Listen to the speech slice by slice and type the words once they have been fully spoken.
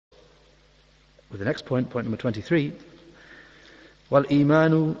With the next point, point number 23,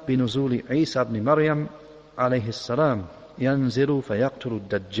 وَالْإِيمَانُ بِنُزُولِ عِيسَى ibn Maryam alayhis-salaam ينزل فيقتل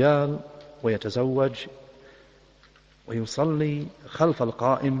الدجال ويتزوج ويصلي خلف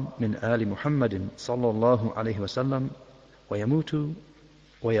القائم من آل محمد صلى الله عليه وسلم ويموت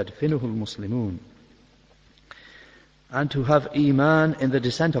ويدفنه المسلمون. And to have Eemaan in the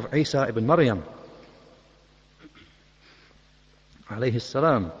descent of Eesaa ibn Maryam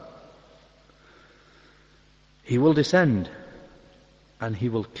alayhis-salaam. He will descend and he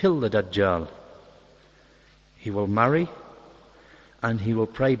will kill the Dajjal. He will marry and he will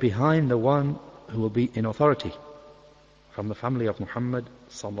pray behind the one who will be in authority from the family of Muhammad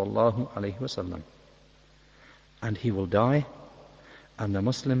sallallahu alayhi wasallam. And he will die and the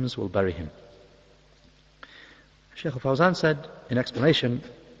Muslims will bury him. Shaykh al-Fawzan said in explanation,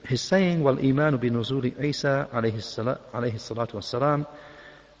 his saying, وَالْإِيمَانُ بِنُزُولِ عِيسَى alayhi salatu wassalam,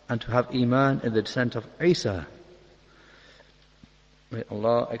 and to have Eemaan in the descent of Eesaa. May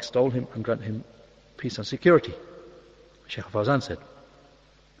Allah extol him and grant him peace and security. Shaykh al-Fawzan said,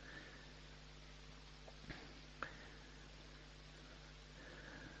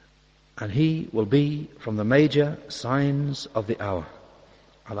 and he will be from the major signs of the hour.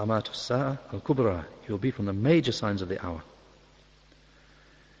 Alamat as-Sa'a al-Kubra. He will be from the major signs of the hour.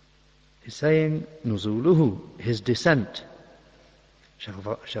 He's saying, Nuzuluhu, his descent. Shaykh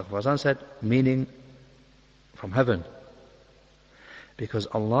Fawzan said, meaning from heaven. Because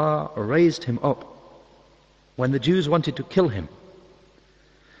Allah raised him up when the Jews wanted to kill him.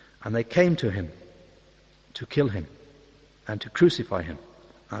 And they came to him to kill him and to crucify him.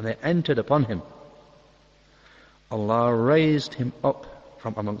 And they entered upon him. Allah raised him up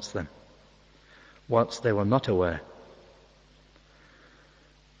from amongst them, whilst they were not aware.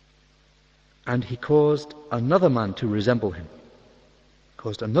 And he caused another man to resemble him,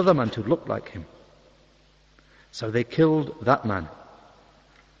 caused another man to look like him. So they killed that man,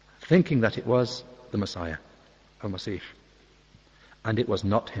 thinking that it was the Messiah, al-Masih. And it was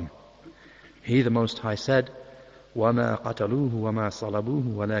not him. He, the Most High, said, وَمَا قَتَلُوهُ وَمَا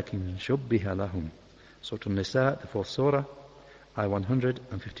صَلَبُوهُ وَلَكِنْ شُبِّهَ لَهُمْ. Surah An-Nisa, the 4th surah, Ayah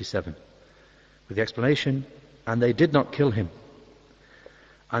 157. With the explanation, and they did not kill him,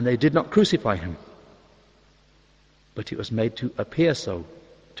 and they did not crucify him, but it was made to appear so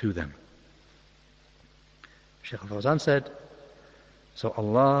to them. Shaykh al-Fawzan said, so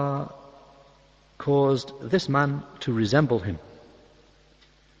Allah caused this man to resemble him.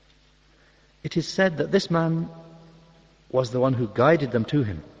 It is said that this man was the one who guided them to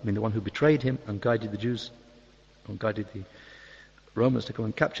him, I mean the one who betrayed him and guided the Jews, and guided the Romans to come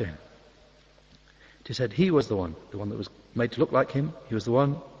and capture him. It is said he was the one that was made to look like him. He was the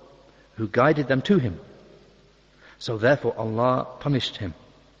one who guided them to him. So therefore Allah punished him.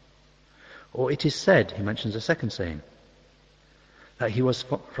 Or it is said, he mentions a second saying, that he was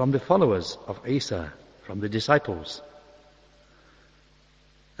from the followers of Eesaa, from the disciples.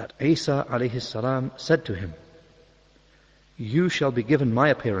 That Eesaa alayhis-salaam said to him, you shall be given my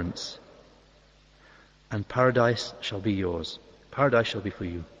appearance, and paradise shall be yours. Paradise shall be for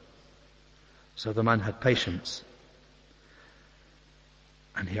you. So the man had patience.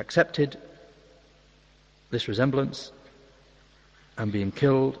 And he accepted this resemblance and being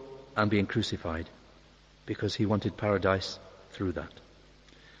killed and being crucified because he wanted paradise through that.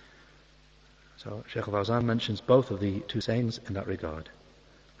 So Shaykh al-Fawzan mentions both of the two sayings in that regard.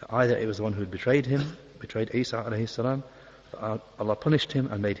 Either it was the one who had betrayed him, betrayed Eesaa alayhi salam, Allah punished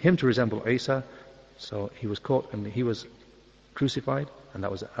him and made him to resemble Eesaa, so he was caught and he was crucified, and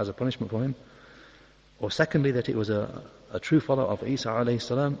that was as a punishment for him. Or secondly, that it was a true follower of Eesaa alayhi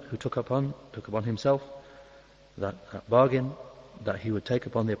salam who took upon himself that bargain that he would take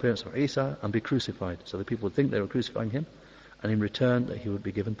upon the appearance of Eesaa and be crucified, so that people would think they were crucifying him, and in return that he would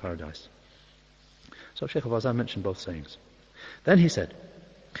be given paradise. So Shaykh al-Fawzan mentioned both sayings. Then he said,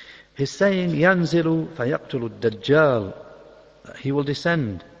 his saying, يَنْزِلُ فَيَقْتُلُ الدَّجَّالِ, he will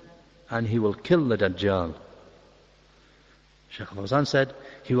descend and he will kill the Dajjal. Shaykh al-Fawzan said,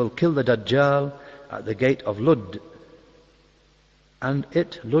 he will kill the Dajjal at the gate of Lud. And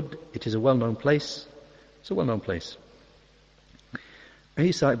Lud, it is a well-known place. It's a well-known place.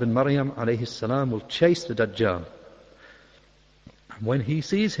 Eesaa ibn Maryam alayhis-salaam will chase the Dajjal. And when he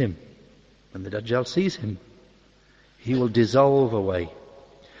sees him, when the Dajjal sees him, he will dissolve away,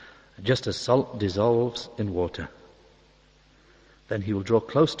 just as salt dissolves in water. Then he will draw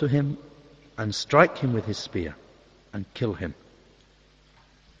close to him and strike him with his spear and kill him.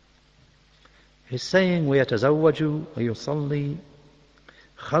 His saying, وَيَتَزَوَّجُ وَيُصَلِّي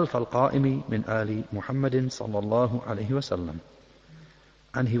خَلْفَ الْقَائِمِ مِنْ آلِ مُحَمَّدٍ صَلَّى اللَّهُ عَلَيْهِ وَسَلَّمَ,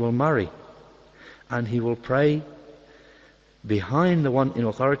 and he will marry and he will pray behind the one in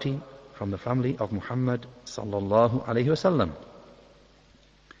authority from the family of Muhammad sallallahu alayhi wasallam.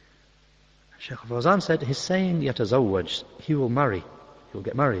 Shaykh Fawzan said, his saying yatazawwaj, he will marry, he will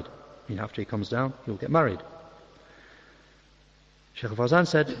get married. I mean, after he comes down, he will get married. Shaykh Fawzan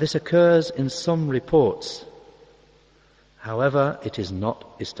said, this occurs in some reports. However, it is not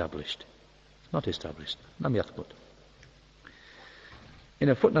established. It's not established. Lam yathbut. In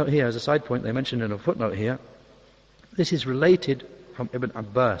a footnote here, as a side point, they mentioned in a footnote here, this is related from Ibn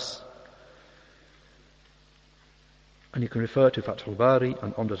Abbas. And you can refer to Fath al-Bari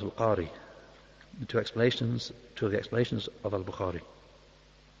and Umdat al-Qari, two of the explanations of al-Bukhari.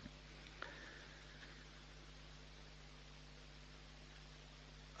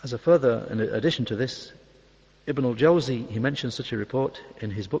 As a further, in addition to this, Ibn al-Jawzi, he mentions such a report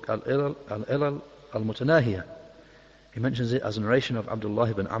in his book Al-Ilal al-Mutanahiyah. He mentions it as a narration of Abdullah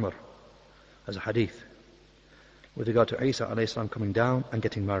ibn Amr, as a hadith, with regard to Eesaa alayhis-salaam coming down and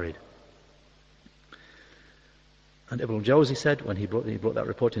getting married. And Ibn al-Jawzi said, when he brought that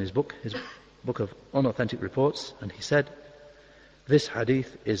report in his book of unauthentic reports, and he said, this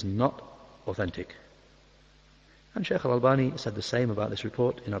hadith is not authentic. And Shaykh al-Albani said the same about this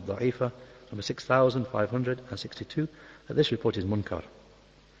report in Ad-Da'ifa, number 6562, that this report is munkar,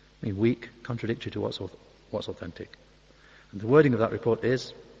 I mean weak, contradictory to what's authentic. And the wording of that report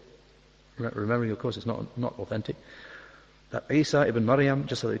is, remembering of course it's not authentic, that Eesaa ibn Maryam,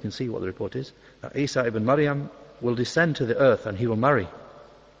 just so that you can see what the report is, that Eesaa ibn Maryam will descend to the earth and he will marry,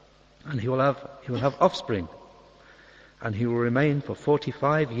 and he will have offspring, and he will remain for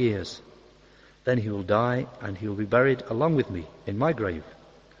 45 years. Then he will die and he will be buried along with me in my grave.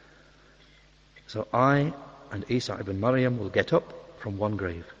 So I and Eesaa ibn Maryam will get up from one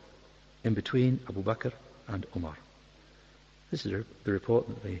grave, in between Abu Bakr and Umar. This is the report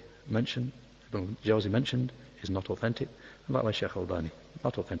that they mentioned, Ibn Jawzi mentioned, is not authentic, and like Shaykh al-Albani,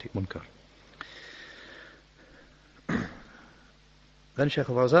 not authentic, munkar. Then Shaykh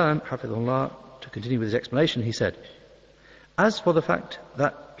al-Fawzan, hafidhullah, to continue with his explanation, he said, as for the fact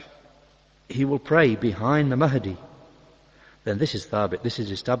that he will pray behind the Mahdi, then this is thabit, this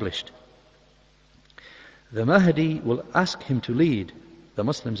is established. The Mahdi will ask him to lead the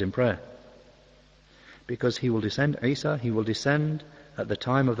Muslims in prayer, because he will descend, Eesaa, he will descend at the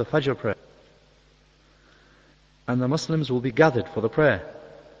time of the Fajr prayer, and the Muslims will be gathered for the prayer.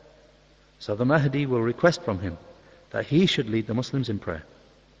 So the Mahdi will request from him that he should lead the Muslims in prayer.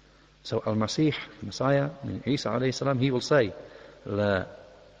 So Al-Masih, the Messiah, Eesaa alayhis-salaam, he will say, La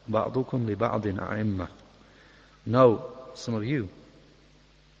ba'dukum li ba'din a'imma. No, some of you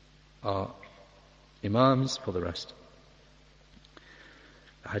are imams for the rest.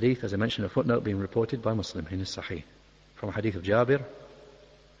 A hadith, as I mentioned, a footnote being reported by Muslim in his Sahih, from a hadith of Jabir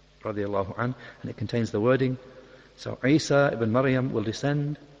radiyallahu anh, and it contains the wording, so Eesaa ibn Maryam will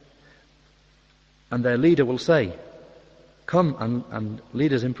descend and their leader will say, come and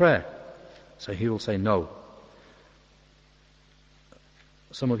lead us in prayer. So he will say, no.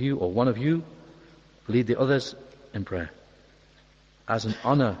 Some of you, or one of you, lead the others in prayer, as an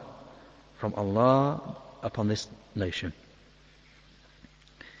honor from Allah upon this nation.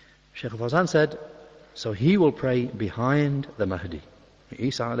 Shaykh Fawzan said, so he will pray behind the Mahdi.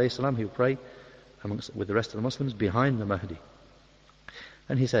 Eesaa alayhis salam, he will pray with the rest of the Muslims behind the Mahdi.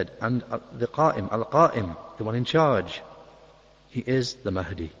 And he said, and the Al-Qa'im, the one in charge, he is the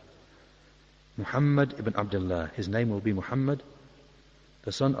Mahdi. Muhammad ibn Abdullah, his name will be Muhammad,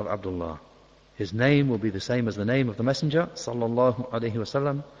 the son of Abdullah. His name will be the same as the name of the Messenger, sallallahu alayhi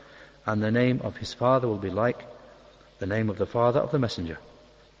wasallam, and the name of his father will be like the name of the father of the Messenger.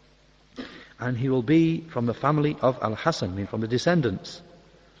 And he will be from the family of Al-Hasan, meaning from the descendants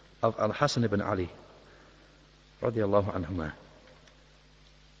of Al-Hasan ibn Ali, radiyallahu anhuma.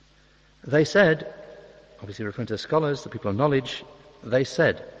 They said, obviously referring to the scholars, the people of knowledge, they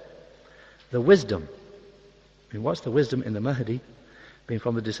said, the wisdom, I mean, what's the wisdom in the Mahdi being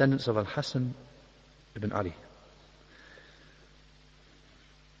from the descendants of Al-Hasan ibn Ali?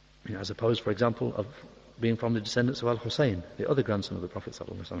 I mean, as opposed, for example, of being from the descendants of Al-Hussein, the other grandson of the Prophet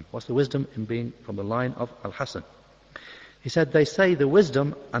ﷺ. What's the wisdom in being from the line of Al-Hasan? He said, they say the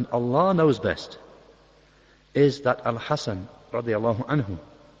wisdom, and Allah knows best, is that Al-Hasan, radiyallahu anhu,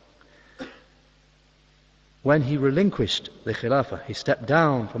 when he relinquished the Khilafah, he stepped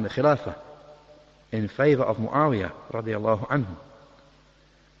down from the Khilafah in favor of Muawiyah, radiyallahu anhu,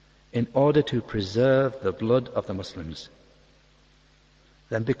 in order to preserve the blood of the Muslims.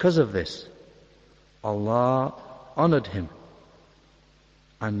 Then because of this, Allah honored him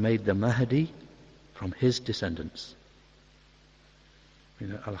and made the Mahdi from his descendants.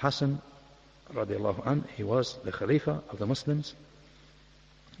 Al-Hasan, radiallahu anh, he was the Khalifa of the Muslims,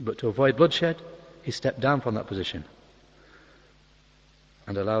 but to avoid bloodshed, he stepped down from that position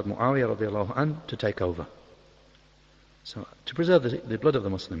and allowed Muawiyah radiallahu anh to take over. So, to preserve the blood of the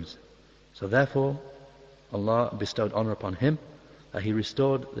Muslims. So therefore, Allah bestowed honor upon him, that he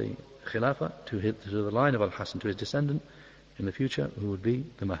restored the Khilafah to the line of Al-Hasan, to his descendant in the future, who would be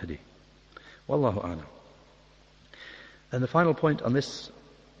the Mahdi. Wallahu a'lam. And the final point on this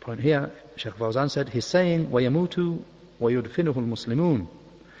point here, Shaykh Fawzan said, he's saying, وَيَمُوتُ وَيُدْفِنُهُ الْمُسْلِمُونَ,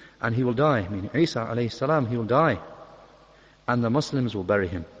 and he will die, meaning Eesaa alayhis-salaam, he will die, and the Muslims will bury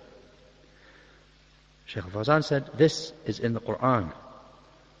him. Shaykh Fawzan said, this is in the Quran.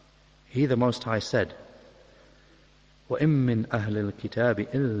 He, the Most High, said, وَإِن مِّنْ أَهْلِ الْكِتَابِ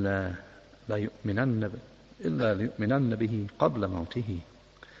إِلَّا لَيُؤْمِنَنَّ بِهِ قَبْلَ مَوْتِهِ.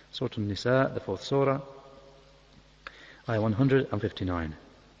 Surah An-Nisa, the 4th surah, ayah 159.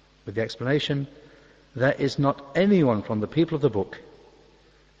 With the explanation, there is not anyone from the people of the book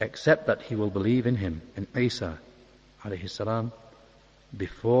except that he will believe in him, in Eesaa alayhis-salaam,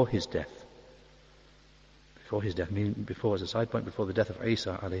 before his death. Before his death, meaning before, as a side point, before the death of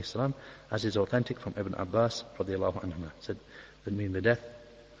Eesaa alayhis-salaam, as is authentic from Ibn Abbas radiallahu anhuma, said that mean the death,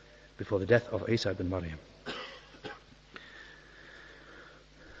 before the death of Eesaa ibn Maryam.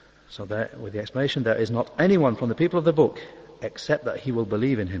 So there, with the explanation, there is not anyone from the people of the book except that he will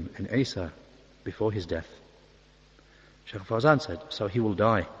believe in him, in Eesaa, before his death. Shaykh Fawzan said, so he will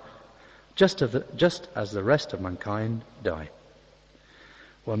die, just as the rest of mankind die.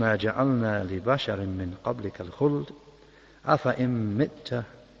 وَمَا جَعَلْنَا لِبَشَرٍ مِّن قَبْلِكَ الْخُلْدِ أَفَإِن مِّتَّ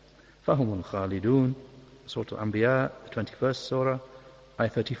فَهُمُ الْخَالِدُونَ. Surah Al-Anbiya, the 21st surah, ayah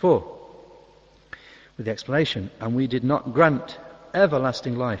 34. With the explanation, and we did not grant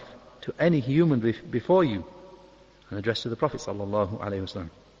everlasting life to any human before you, and addressed to the Prophet sallallahu alaihi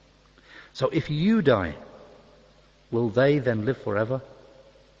wasallam. So if you die, will they then live forever?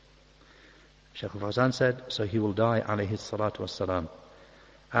 Shaykh Fawzan said, so he will die alayhis-salaam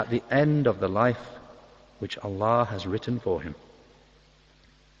at the end of the life which Allah has written for him.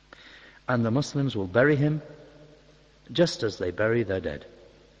 And the Muslims will bury him just as they bury their dead.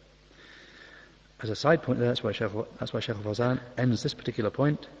 As a side point, that's why Shaykh Fawzan ends this particular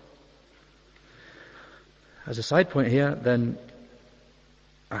point. As a side point here, then,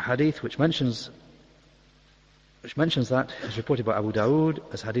 a hadith which mentions that is reported by Abu Dawud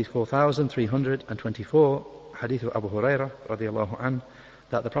as hadith 4324, hadith of Abu Hurairah radiallahu anhu,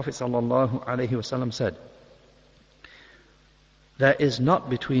 that the Prophet sallallahu alaihi wasallam said, there is not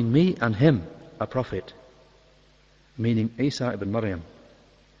between me and him a prophet, meaning Eesaa ibn Maryam,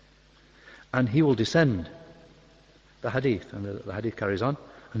 and he will descend. The hadith, and the hadith carries on,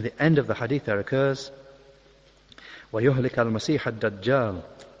 and at the end of the hadith there occurs, وَيُهْلِكَ الْمَسِيحَ الدَّجَّالِ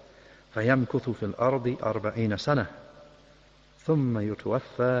فَيَمْكُثُ فِي الْأَرْضِ 40 سَنَةً ثُمَّ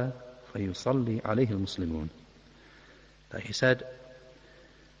يُتُوَفَّى فَيُصَلِّي عَلَيْهِ الْمُسْلِمُونَ. That he said,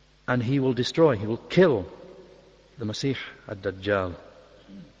 and he will destroy, he will kill the Masih ad-Dajjal,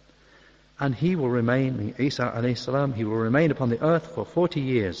 and he will remain, Eesaa alayhi salam, he will remain upon the earth for 40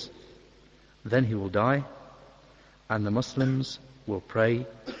 years. Then he will die, and the Muslims will pray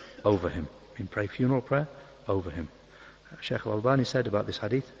over him, pray funeral prayer over him. Shaykh al-Albani said about this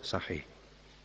hadith, Sahih.